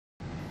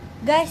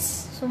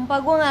Guys, sumpah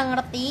gue gak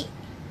ngerti.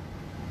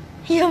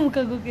 Ya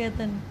muka gue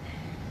kelihatan.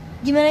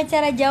 Gimana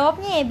cara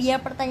jawabnya ya biar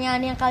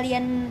pertanyaan yang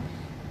kalian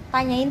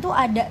tanyain tuh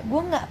ada.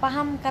 Gue gak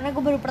paham karena gue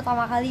baru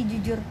pertama kali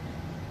jujur.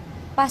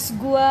 Pas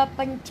gue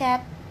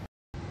pencet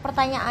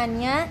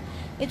pertanyaannya,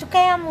 itu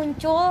kayak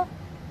muncul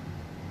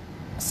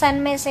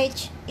send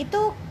message.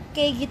 Itu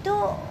kayak gitu,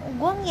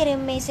 gue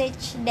ngirim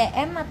message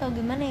DM atau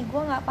gimana ya,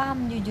 gue gak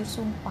paham jujur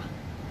sumpah.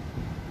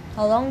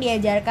 Tolong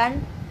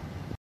diajarkan.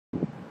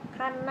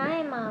 Karena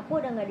emang aku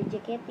udah gak di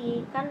JKT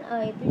kan,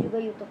 itu juga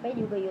YouTube-nya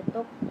juga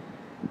YouTube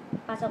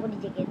pas aku di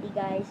JKT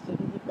guys, jadi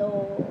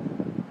gitu.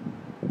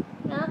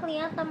 Nah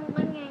kelihatan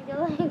mukanya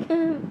jelek.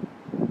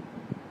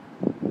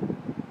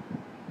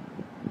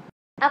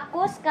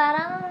 Aku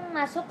sekarang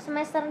masuk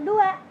semester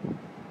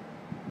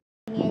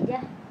 2. Ini aja,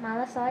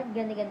 males soalnya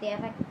ganti-ganti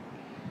efek.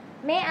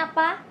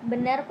 Apa?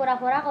 Bener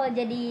kura-kura kalau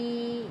jadi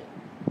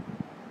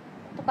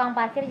tukang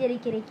parkir jadi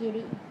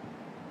kiri-kiri.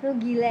 Lu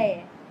gila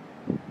ya?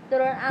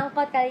 Turun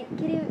angkot kali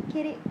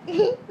kiri.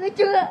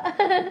 Lucu gak?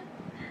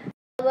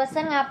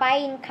 Bosan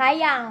ngapain?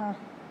 Kayang.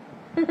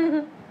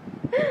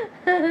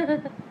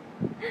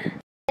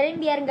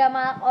 Biar gak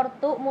malak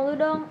ortu mulu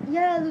dong.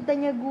 Ya lu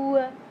tanya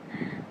gue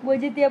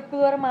aja tiap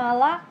keluar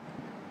malak.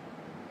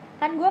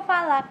 Kan gue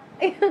falak.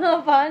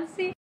 Apaan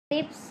sih?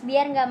 Tips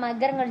biar gak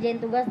mager ngerjain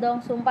tugas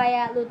dong. Sumpah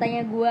ya lu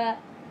tanya gue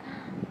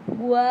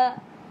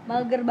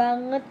mager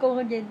banget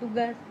kalau ngerjain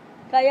tugas.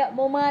 Kayak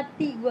mau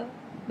mati gue.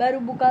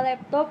 Baru buka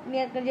laptop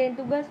niat ngerjain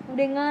tugas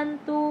udah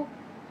ngantuk.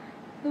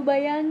 Lu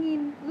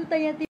bayangin. Lu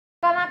tanya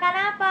suka makan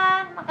apa?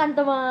 Makan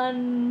teman.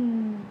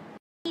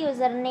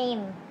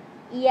 Username.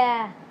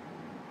 Iya.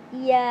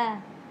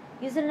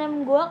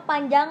 Username gue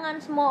kepanjangan.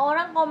 Semua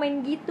orang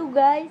komen gitu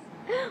guys.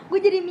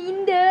 Gue jadi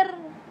minder.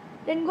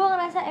 Dan gue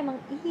ngerasa emang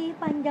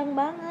panjang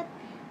banget.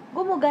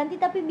 Gue mau ganti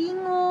tapi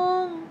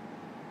bingung.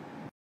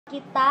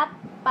 Kitab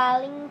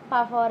paling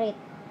favorit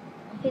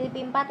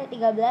Filipi 4 ayat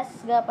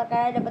 13. Segala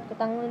perkara dapat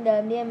kutanggung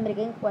dalam dia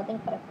memberikan kekuatan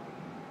kepada.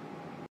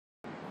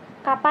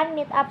 Kapan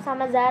meet up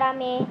sama Zara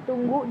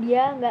Tunggu,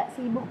 dia gak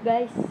sibuk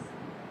guys.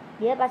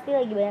 Dia pasti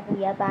lagi banyak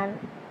kegiatan.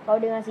 Kalau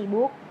dia gak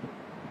sibuk,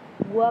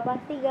 gue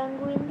pasti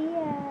gangguin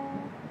dia.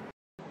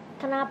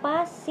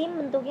 Kenapa SIM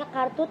bentuknya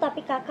kartu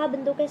tapi kakak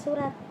bentuknya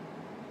surat?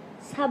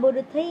 Sabodo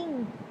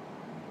thing.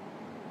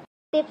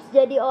 Tips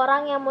jadi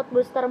orang yang mood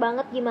booster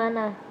banget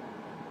gimana?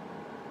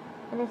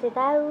 Mana saya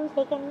tahu,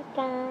 saya kan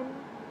ikan.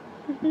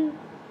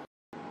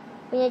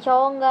 Punya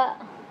cowok gak?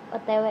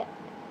 OTW.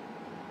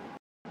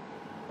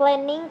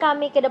 Planning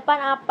kami ke depan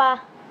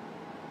apa?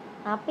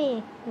 Apa?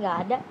 Gak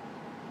ada.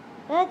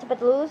 Cepet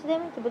lulus deh.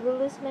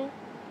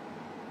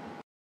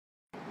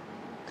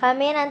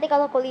 Kami nanti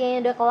kalau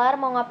kuliahnya udah kelar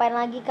mau ngapain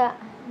lagi kak?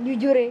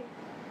 Jujur ya,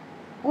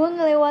 gue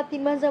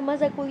ngelewatin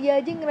masa-masa kuliah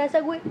aja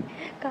ngerasa gue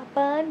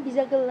kapan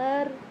bisa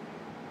kelar.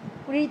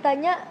 Udah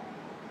ditanya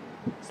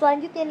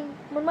selanjutnya nih,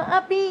 mohon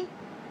maaf nih,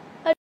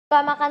 suka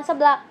makan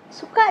seblak?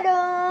 Suka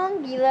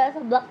dong, gila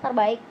seblak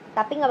terbaik.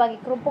 Tapi gak pakai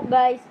kerupuk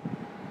guys.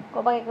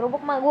 Kalau pakai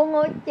kerupuk mah gue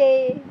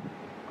ngoceh.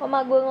 Kalau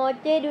mah gue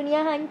ngoceh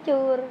dunia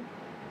hancur.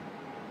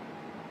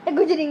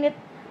 Gue jadi inget,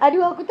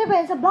 aduh aku tuh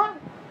pengen seblak.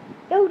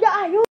 Ya udah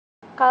ayo.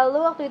 Kalau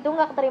lu waktu itu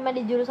gak keterima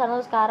di jurusan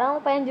lu sekarang,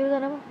 lu pengen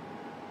jurusan apa?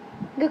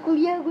 Gak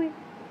kuliah gue.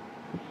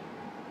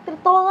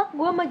 Tertolak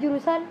gue sama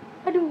jurusan.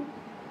 Aduh,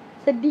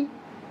 sedih.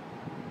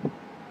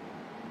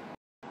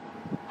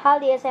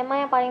 Hal di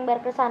SMA yang paling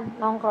berkesan,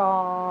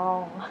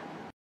 nongkrong.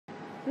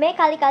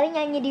 Kali-kali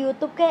nyanyi di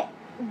YouTube kayak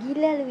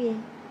gila lu ya.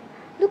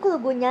 Lu kalau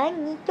gue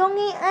nyanyi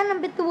congean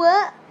sampai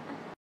tua.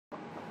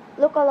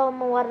 Lu kalau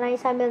mewarnai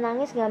sambil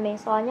nangis gak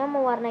Soalnya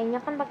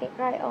mewarnainya kan pakai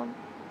crayon.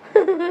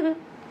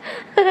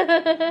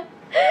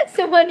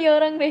 Semua nih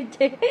orang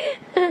mece.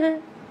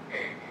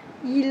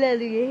 Gila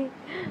lu ya.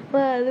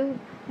 Malu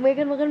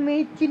makan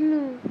mecin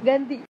lu.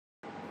 Ganti.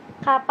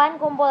 Kapan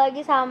kumpul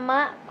lagi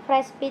sama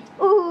Fresh Peach?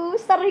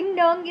 Sering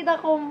dong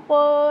kita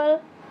kumpul.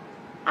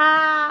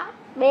 A,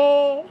 B.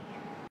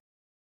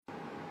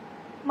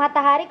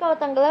 Matahari kalau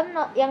tenggelam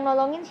yang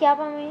nolongin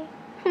siapa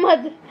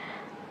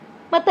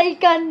Mata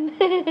ikan.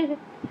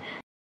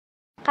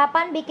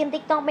 Kapan bikin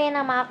TikTok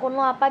nama akun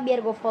lo apa biar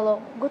gue follow?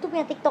 Gue tuh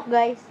punya TikTok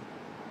guys.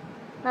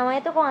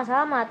 Namanya tuh kalau gak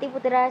salah Melati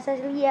Putri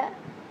Sesilia.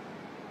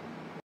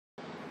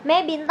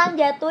 Bintang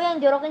jatuh yang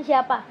jorokin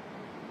siapa?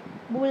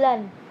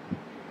 Bulan.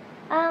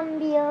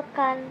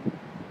 Ambilkan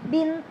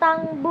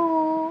bintang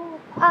bu.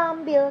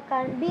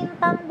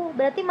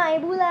 Berarti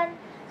Mae Bulan.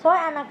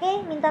 Soalnya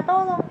anaknya minta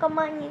tolong ke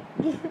maknya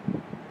gitu.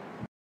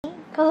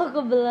 Kalau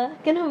kebelah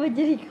kenapa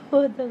jadi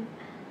kepotong?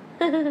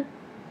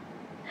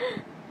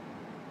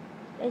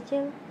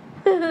 Ecel.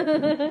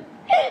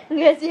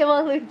 Enggak sih,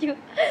 emang lucu.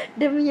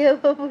 Demi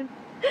apapun.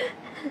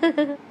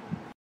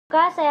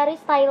 Suka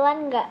series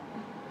Thailand gak?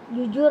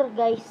 Jujur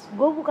guys,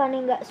 gue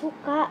bukannya gak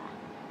suka,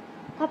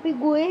 tapi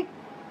gue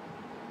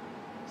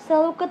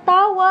selalu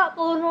ketawa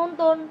kalau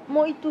nonton.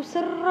 Mau itu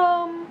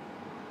serem,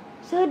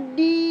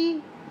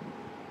 sedih,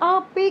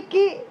 apa